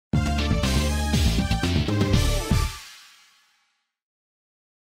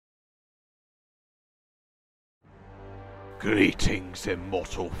Greetings,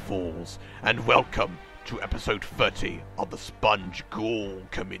 immortal fools, and welcome to episode 30 of the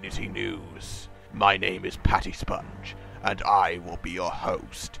SpongeBob Community News. My name is Patty Sponge, and I will be your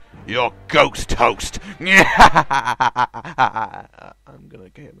host. Your ghost host! I'm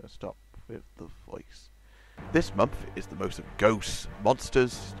gonna get him to stop with the voice. This month is the most of ghosts,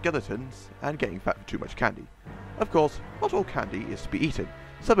 monsters, skeletons, and getting fat from too much candy. Of course, not all candy is to be eaten.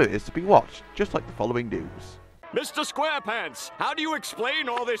 Some of it is to be watched, just like the following news. Mr. Squarepants, how do you explain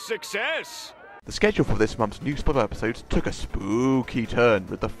all this success? The schedule for this month's new SpongeBob episodes took a spooky turn,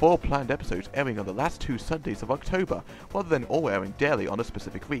 with the 4 planned episodes airing on the last 2 Sundays of October, rather than all airing daily on a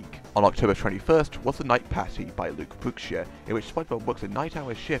specific week. On October 21st was The Night Party by Luke Brookshire, in which SpongeBob works a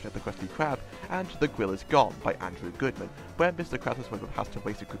 9-hour shift at the Krusty Krab, and The Grill is Gone by Andrew Goodman, where Mr. Krabs and SpongeBob has to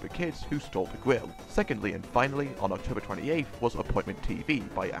race a group of kids who stole the grill. Secondly and finally, on October 28th was Appointment TV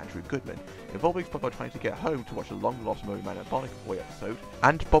by Andrew Goodman, involving SpongeBob trying to get home to watch a long-lost Merry Man and Barnacle Boy episode,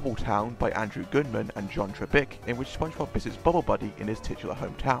 and Bubble Town by Andrew Goodman and John Trebick, in which SpongeBob visits Bubble Buddy in his titular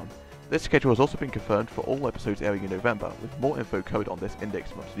hometown. This schedule has also been confirmed for all episodes airing in November, with more info covered on this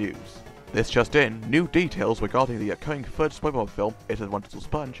index month's news. This just in, new details regarding the upcoming third SpongeBob film, It is a Wonderful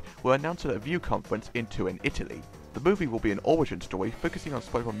Sponge, were announced at a View conference in Turin, Italy. The movie will be an origin story focusing on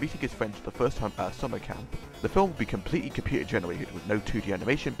SpongeBob meeting his friends for the first time at a summer camp. The film will be completely computer generated with no 2D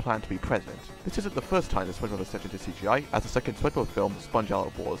animation planned to be present. This isn't the first time that SpongeBob has stepped into CGI, as the second SpongeBob film,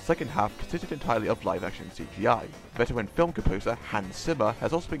 SpongeBob Wars' second half, consisted entirely of live action CGI. Veteran film composer Hans Zimmer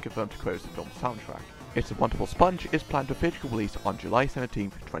has also been confirmed to compose the film's soundtrack. It's a Wonderful Sponge is planned for theatrical release on July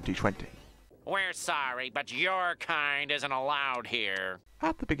 17th, 2020. We're sorry, but your kind isn't allowed here.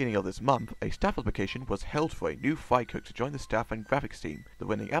 At the beginning of this month, a staff application was held for a new fry cook to join the staff and graphics team. The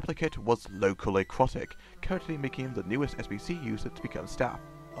winning applicant was Local Acrotic, currently making him the newest SBC user to become staff.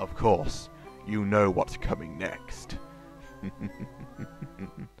 Of course, you know what's coming next.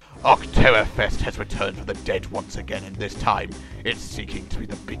 Oktoberfest has returned from the dead once again, and this time, it's seeking to be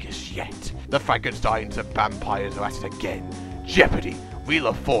the biggest yet. The Frankensteins and vampires are at it again. Jeopardy! Wheel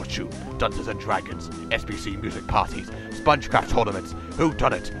of Fortune, Dungeons and Dragons, SBC music parties, SpongeCraft tournaments,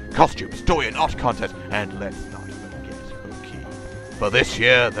 whodunit, costume, story and art contest, and let's not forget Hooky. For this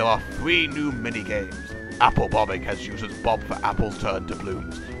year, there are 3 new mini-games. Apple Bobbing has users bob for apples turn to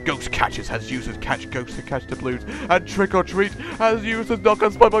balloons. Ghost Catches has users catch ghosts to catch doubloons. And Trick or Treat has users knock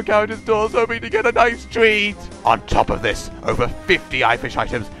on SpongeBob characters' doors hoping to get a nice treat. On top of this, over 50 iFish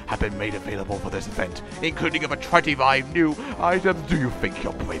items have been made available for this event, including over 25 new items. Do you think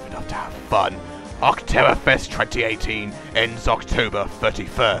you're brave enough to have fun? Oktoberfest 2018 ends October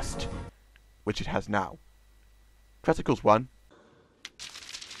 31st. Which it has now. Classicals 1.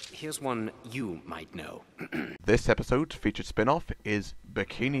 Here's one you might know. This episode's featured spin-off is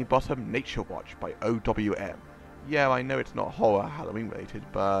Bikini Bottom Nature Watch by OWM. Yeah, I know it's not horror Halloween related,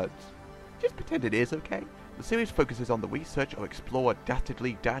 but just pretend it is, okay? The series focuses on the research of explorer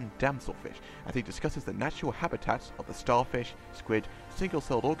Dastardly Dan Damselfish as he discusses the natural habitats of the starfish, squid,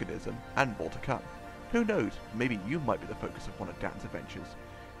 single-celled organism, and more to come. Who knows, maybe you might be the focus of one of Dan's adventures.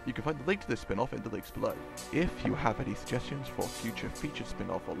 You can find the link to this spin-off in the links below. If you have any suggestions for future featured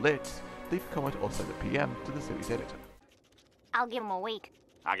spin-off or lits, leave a comment or send a PM to the series editor. I'll give him a week.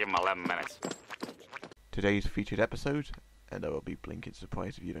 I'll give him 11 minutes. Today's featured episode, and I will be blinking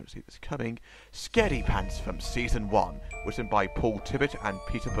surprised if you don't see this coming, Scaredy Pants from Season 1, written by Paul Tibbett and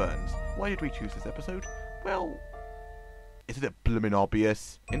Peter Burns. Why did we choose this episode? Well, isn't it bloomin'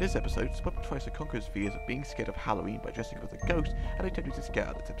 obvious? In this episode, SpongeBob tries to conquer his fears of being scared of Halloween by dressing up as a ghost and attempting to scare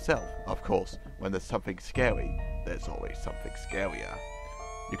others himself. Of course, when there's something scary, there's always something scarier.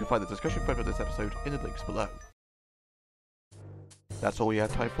 You can find the discussion thread of this episode in the links below. That's all we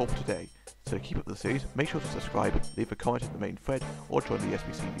have time for today, so to keep up the series, make sure to subscribe, leave a comment in the main thread, or join the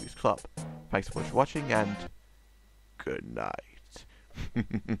SBC News Club. Thanks so much for watching, and good night.